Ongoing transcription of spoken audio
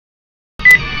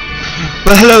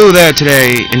Well, hello there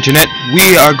today, Internet.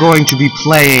 We are going to be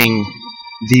playing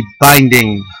the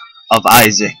Binding of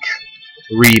Isaac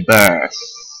Rebirth.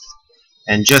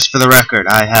 And just for the record,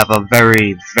 I have a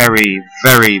very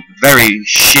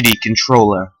shitty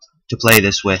controller to play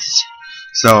this with.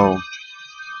 So,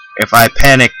 if I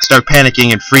start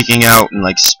panicking and freaking out and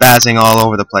like spazzing all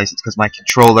over the place, it's because my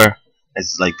controller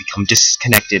has like become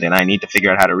disconnected and I need to figure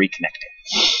out how to reconnect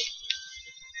it.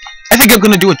 I think I'm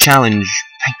gonna do a challenge.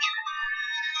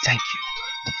 Thank you.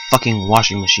 The fucking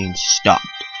washing machine stopped.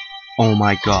 Oh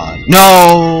my god.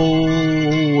 No!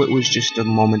 It was just a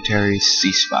momentary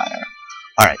ceasefire.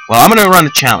 Alright, well, I'm gonna run a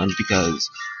challenge because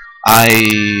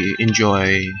I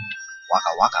enjoy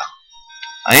waka waka.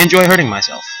 I enjoy hurting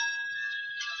myself.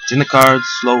 It's in the cards,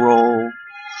 slow roll,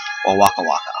 or waka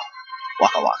waka.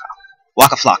 Waka waka.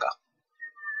 Waka flocka.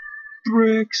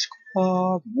 Brick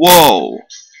squad. Whoa!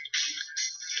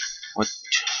 What?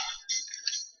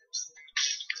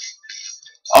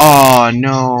 Oh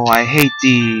no, I hate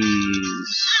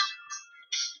these.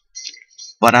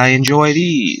 But I enjoy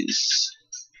these.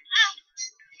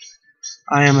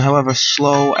 I am, however,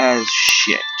 slow as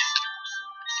shit.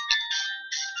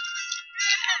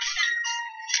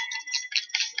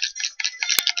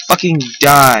 Fucking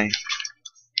die.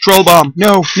 Troll bomb.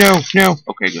 No, no, no.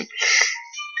 Okay, good.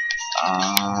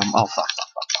 Oh, fuck.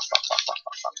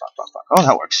 Oh,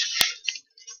 that works.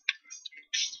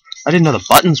 I didn't know the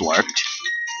buttons worked.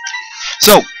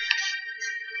 So,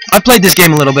 I played this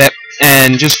game a little bit,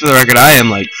 and just for the record, I am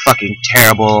like fucking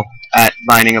terrible at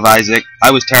Binding of Isaac.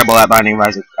 I was terrible at Binding of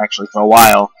Isaac, actually, for a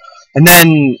while. And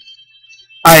then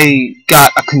I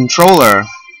got a controller,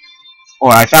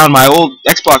 or I found my old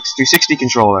Xbox 360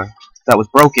 controller that was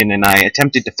broken, and I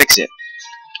attempted to fix it.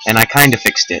 And I kind of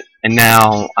fixed it, and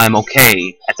now I'm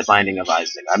okay at the Binding of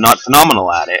Isaac. I'm not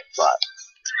phenomenal at it, but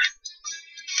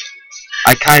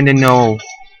I kind of know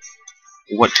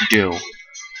what to do.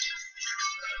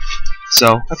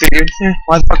 So, I figured,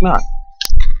 why the fuck not?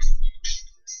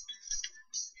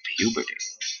 Puberty.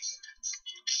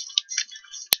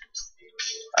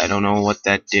 I don't know what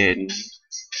that did.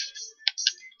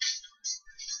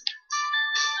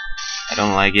 I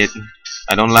don't like it.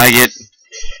 I don't like it.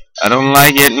 I don't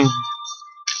like it.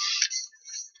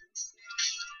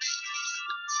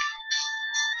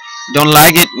 Don't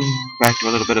like it. Back to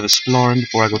a little bit of exploring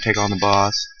before I go take on the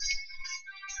boss.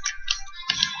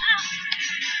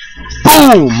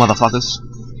 Boom, motherfuckers.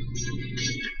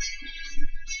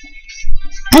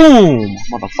 Boom,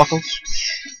 motherfuckers.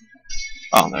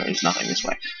 Oh, there is nothing this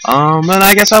way. Then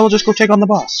I guess I will just go take on the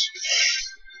boss.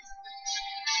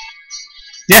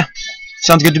 Yeah,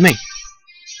 sounds good to me.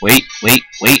 Wait.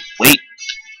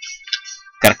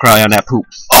 Gotta cry on that poop.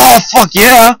 Oh, fuck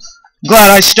yeah!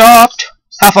 Glad I stopped.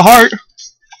 Half a heart.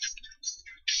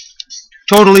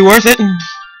 Totally worth it.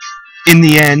 In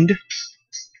the end.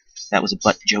 That was a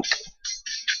butt joke.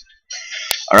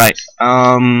 Alright,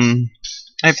 I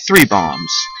have 3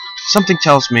 bombs. Something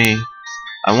tells me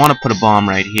I want to put a bomb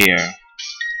right here.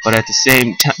 But at the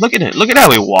same time, look at it. Look at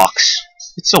how he walks.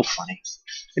 It's so funny.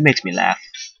 It makes me laugh.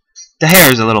 The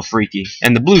hair is a little freaky,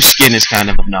 and the blue skin is kind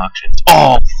of obnoxious.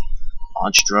 Oh!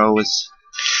 Monstro is...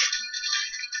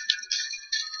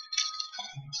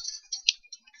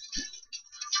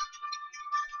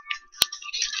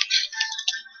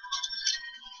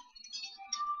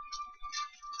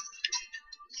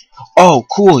 Oh,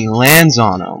 cool, he lands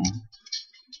on him.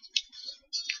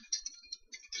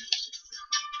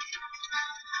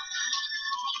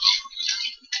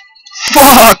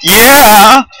 Fuck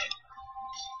yeah!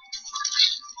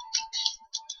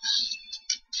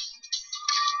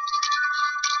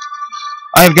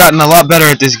 I've gotten a lot better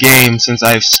at this game since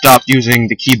I've stopped using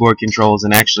the keyboard controls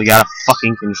and actually got a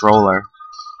fucking controller.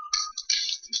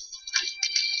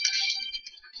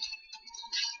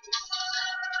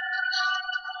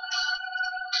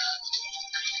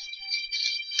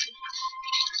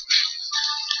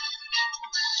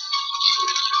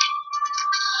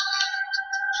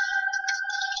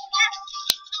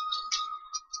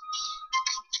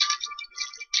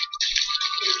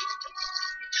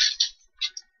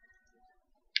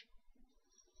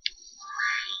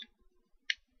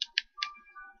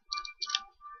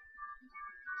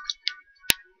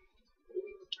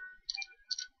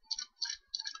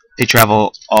 They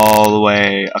travel all the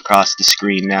way across the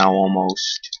screen now,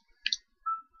 almost.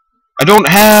 I don't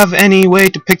have any way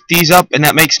to pick these up, and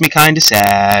that makes me kinda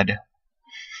sad.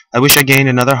 I wish I gained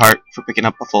another heart for picking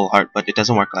up a full heart, but it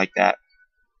doesn't work like that.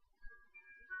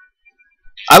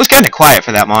 I was kinda quiet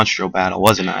for that Monstro battle,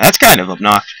 wasn't I? That's kind of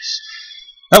obnoxious.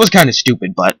 That was kinda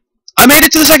stupid, but I made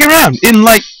it to the second round in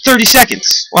like 30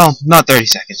 seconds. Well, not 30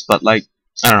 seconds, but like,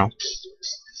 I don't know,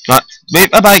 Not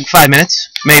about like 5 minutes,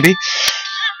 maybe.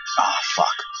 Oh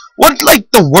fuck! What like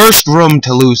the worst room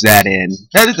to lose that in?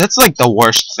 That's like the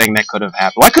worst thing that could have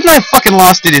happened. Why couldn't I have fucking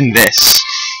lost it in this?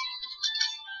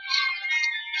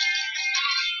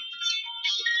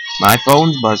 My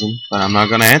phone's buzzing, but I'm not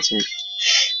gonna answer it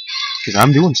because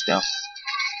I'm doing stuff.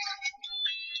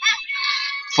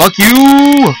 Fuck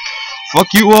you!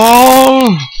 Fuck you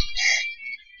all!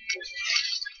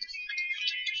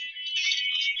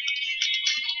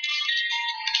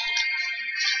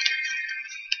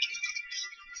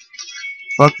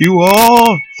 Fuck you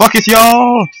all! Fucketh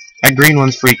y'all! That green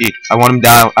one's freaky. I want him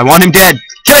down. I want him dead.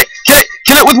 Kill it! Kill it!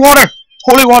 Kill it with water!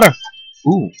 Holy water!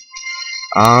 Ooh.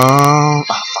 Oh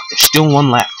fuck, there's still one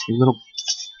left. You little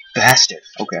bastard.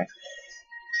 Okay.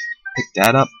 Pick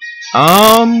that up.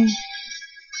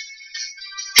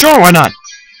 Sure, why not?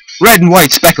 Red and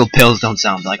white speckled pills don't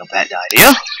sound like a bad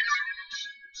idea.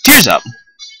 Tears up.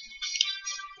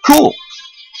 Cool.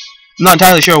 I'm not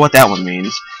entirely sure what that one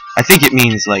means. I think it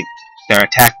means, like, their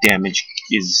attack damage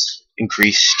is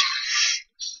increased.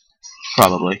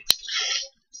 Probably.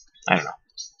 I don't know.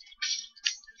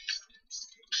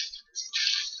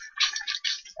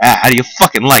 Ah, how do you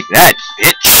fucking like that,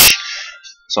 bitch?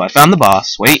 So I found the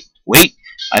boss. Wait.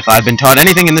 If I've been taught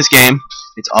anything in this game,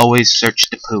 it's always search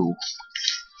the poo.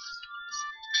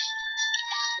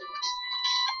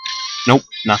 Nope,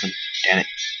 nothing. Damn it.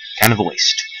 Kind of a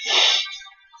waste.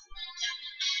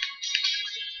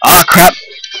 Ah, crap!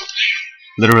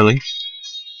 Literally.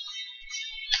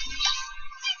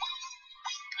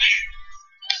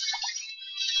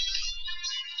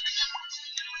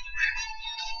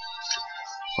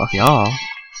 Fuck y'all.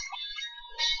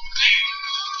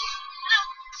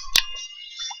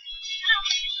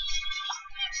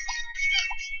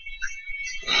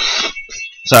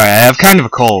 Sorry, I have kind of a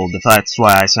cold, if that's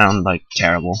why I sound, like,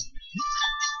 terrible.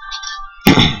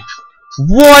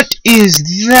 What is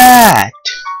that?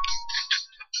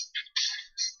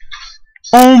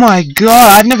 Oh my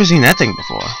god, I've never seen that thing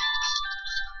before.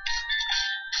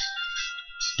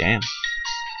 Damn.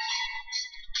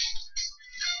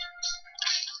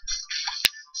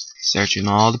 Searching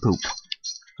all the poop.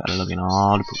 Gotta look in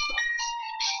all the poop.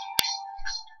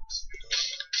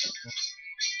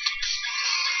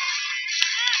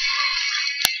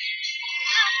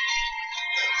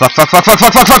 Fuck.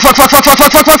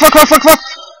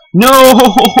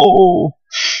 No!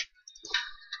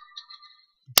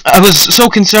 I was so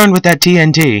concerned with that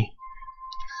TNT.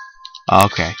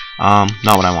 Okay. Not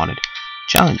what I wanted.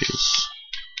 Challenges.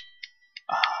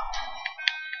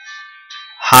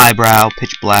 Highbrow,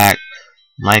 pitch black.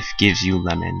 Life gives you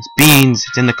lemons. Beans,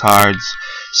 it's in the cards.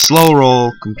 Slow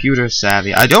roll, computer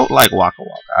savvy. I don't like Waka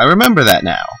Waka. I remember that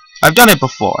now. I've done it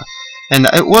before. And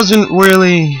it wasn't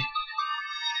really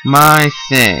my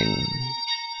thing.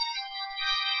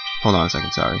 Hold on a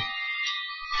second, sorry.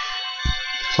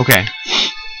 Okay.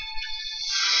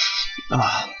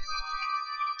 Let's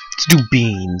do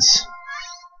beans.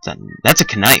 That's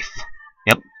a knife.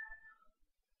 Yep.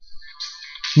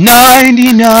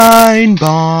 99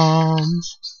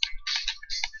 bombs.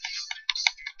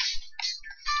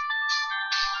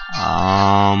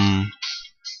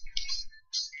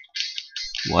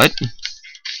 What?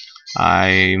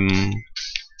 I'm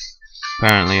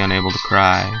apparently unable to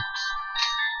cry.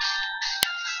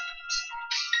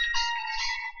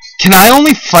 Can I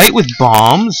only fight with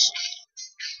bombs?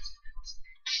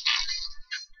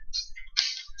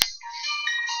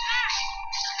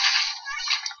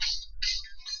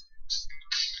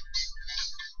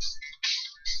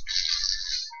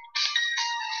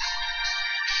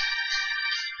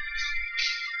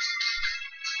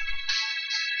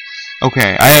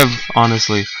 Okay, I have,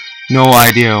 honestly, no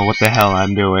idea what the hell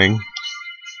I'm doing.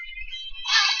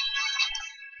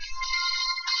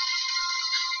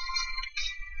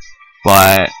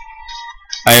 But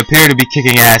I appear to be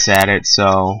kicking ass at it,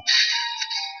 so...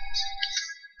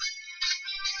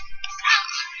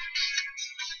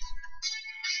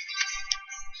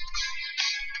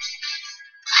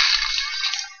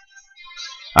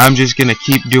 I'm just gonna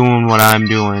keep doing what I'm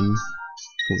doing.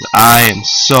 Because I am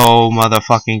so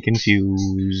motherfucking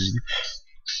confused.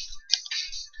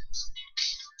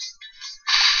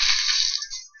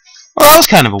 Well, that was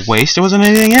kind of a waste. There wasn't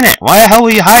anything in it. Why the hell were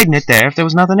you hiding it there if there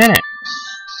was nothing in it?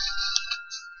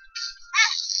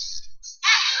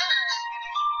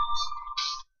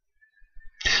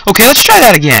 Okay, let's try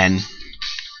that again.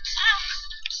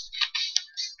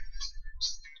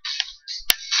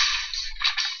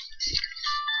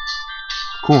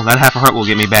 Cool, that half a heart will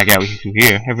get me back out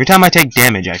here. Every time I take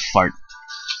damage, I fart.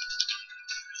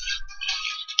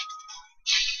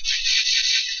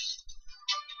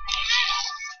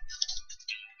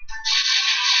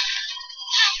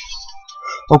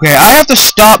 Okay, I have to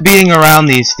stop being around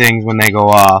these things when they go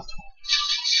off.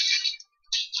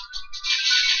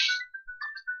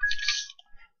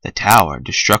 The tower.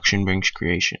 Destruction brings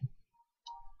creation.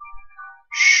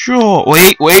 Sure.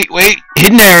 Wait.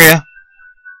 Hidden area.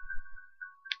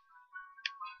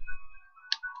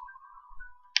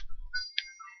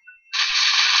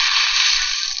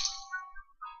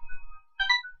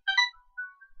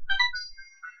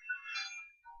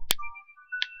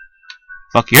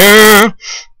 Fuck yeah!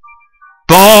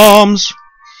 Bombs!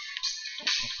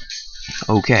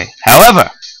 Okay.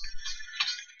 However.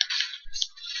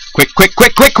 Quick!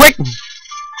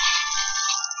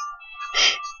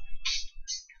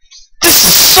 This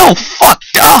is so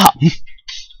fucked up!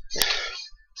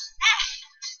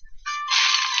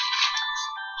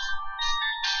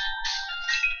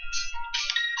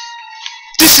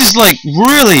 This is like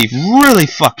really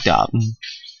fucked up.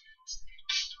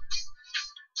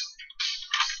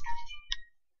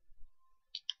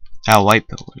 Our white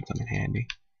pill would come in handy.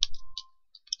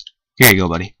 Here you go,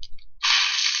 buddy.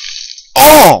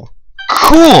 Oh!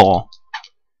 Cool!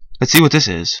 Let's see what this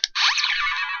is.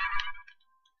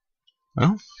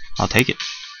 Well, I'll take it.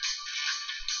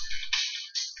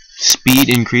 Speed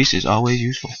increase is always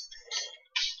useful.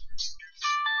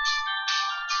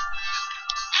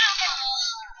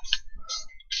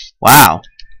 Wow.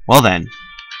 Well then.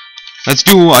 Let's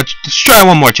try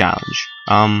one more challenge.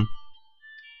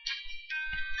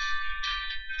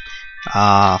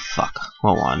 Fuck.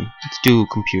 What one? Let's do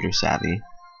computer savvy.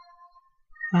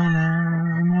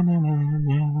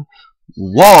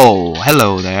 Whoa!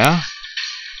 Hello there.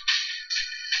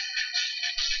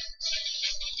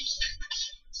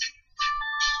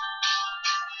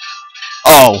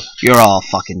 Oh, you're all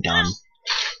fucking done.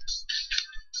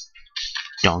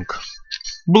 Dunk.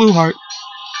 Blue heart.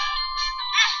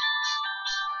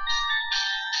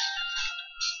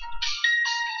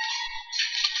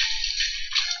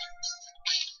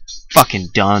 Fucking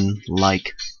done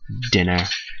like dinner.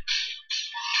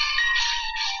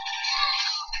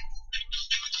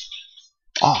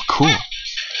 Oh, cool.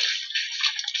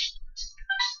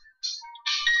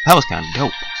 That was kind of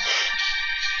dope.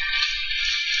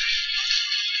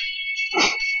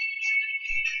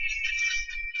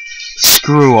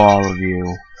 Screw all of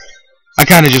you. I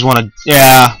kind of just want to,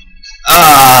 yeah.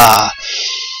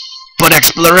 But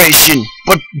exploration.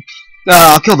 But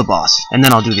I'll kill the boss, and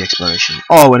then I'll do the exploration.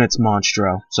 Oh, and it's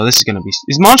Monstro. So this is gonna be.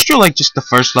 Is Monstro like just the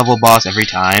first level boss every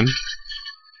time?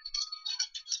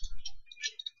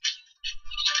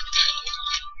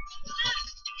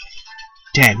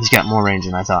 Damn, he's got more range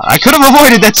than I thought. I could have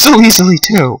avoided that so easily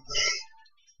too.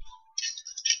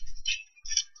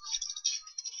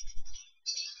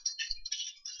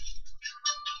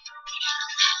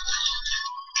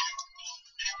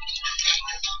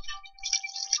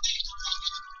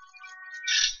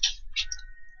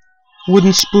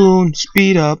 Wooden spoon,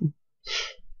 speed up.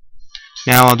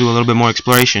 Now I'll do a little bit more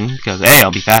exploration, because A,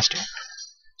 I'll be faster.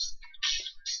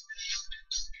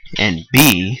 And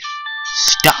B,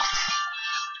 stuff.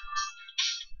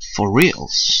 For real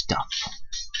stuff.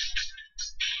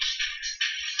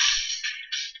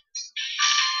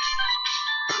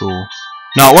 Cool.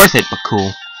 Not worth it, but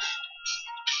cool.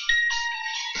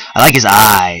 I like his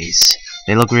eyes.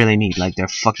 They look really neat, like they're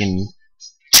fucking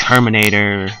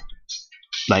Terminator,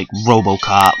 like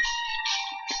RoboCop,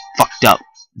 fucked up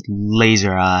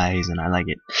laser eyes, and I like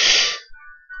it.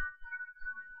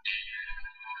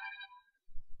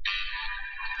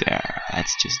 There,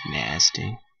 that's just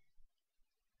nasty.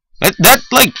 That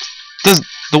like does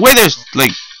the way there's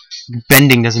like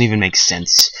bending doesn't even make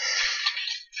sense.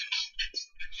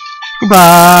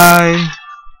 Goodbye,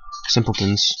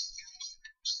 simpletons.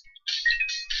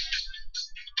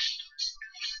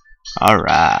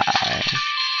 Alright.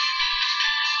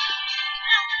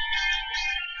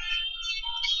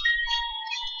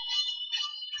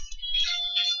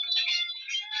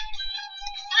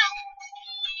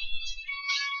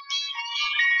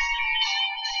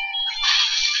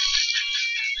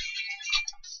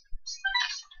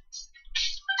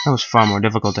 That was far more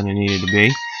difficult than it needed to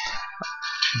be.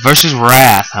 Versus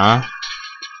Wrath, huh?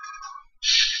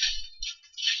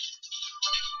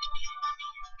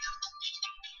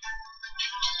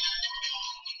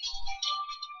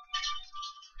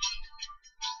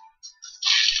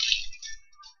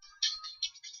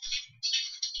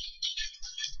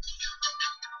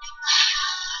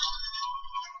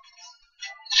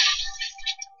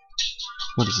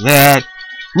 What is that?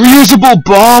 Reusable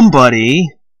bomb, buddy.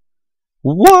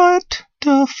 What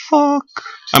the fuck?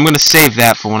 I'm gonna save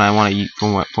that for when I want to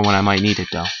for when I might need it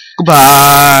though.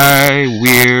 Goodbye,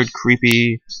 weird,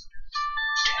 creepy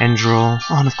tendril.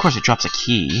 Oh, and of course it drops a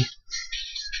key.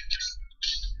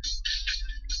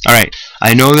 Alright,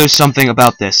 I know there's something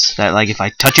about this that, like, if I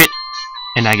touch it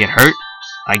and I get hurt,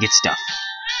 I get stuff.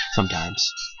 Sometimes.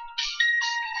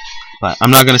 But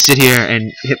I'm not gonna sit here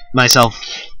and hit myself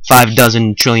 5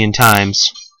 dozen trillion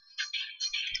times.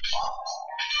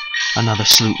 Another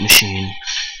sloot machine.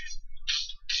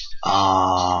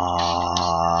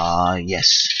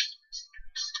 Yes.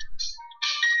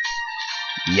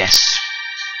 Yes.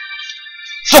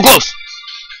 So close!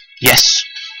 Yes.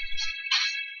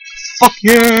 Fuck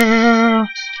yeah!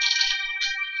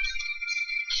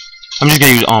 I'm just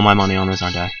gonna use all my money on this,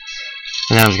 aren't I? And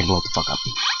then I'm just gonna blow it the fuck up.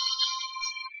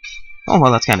 Oh,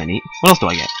 well, that's kinda neat. What else do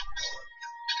I get?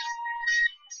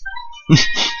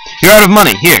 You're out of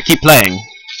money. Here, keep playing.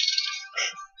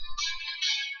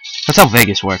 That's how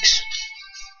Vegas works.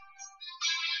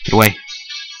 Get away.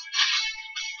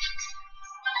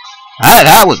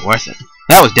 That was worth it.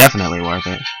 That was definitely worth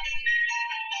it.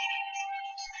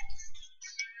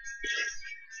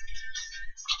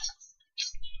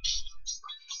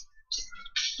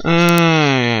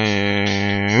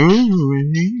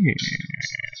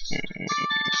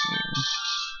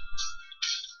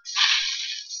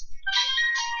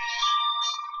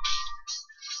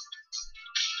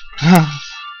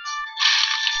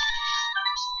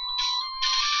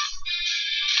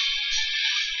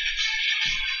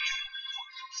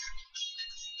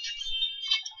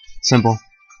 Simple.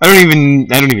 I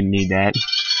don't even need that.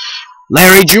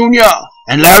 Larry Jr.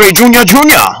 and Larry Jr.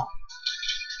 Jr.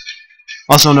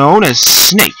 Also known as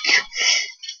Snake.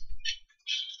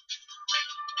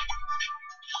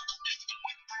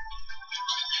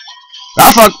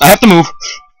 Ah fuck, I have to move.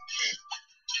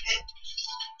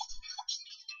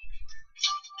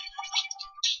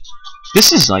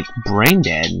 This is like brain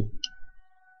dead.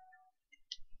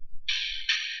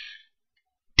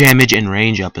 Damage and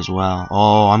range up as well.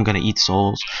 Oh, I'm gonna eat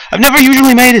souls. I've never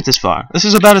usually made it this far. This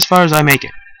is about as far as I make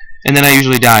it. And then I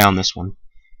usually die on this one.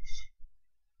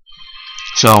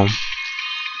 So,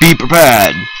 be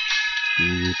prepared.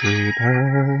 Be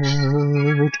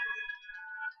prepared.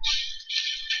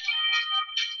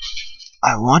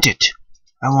 I want it.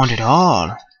 I want it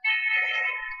all.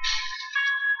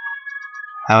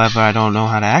 However, I don't know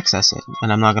how to access it,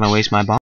 and I'm not gonna waste my bomb.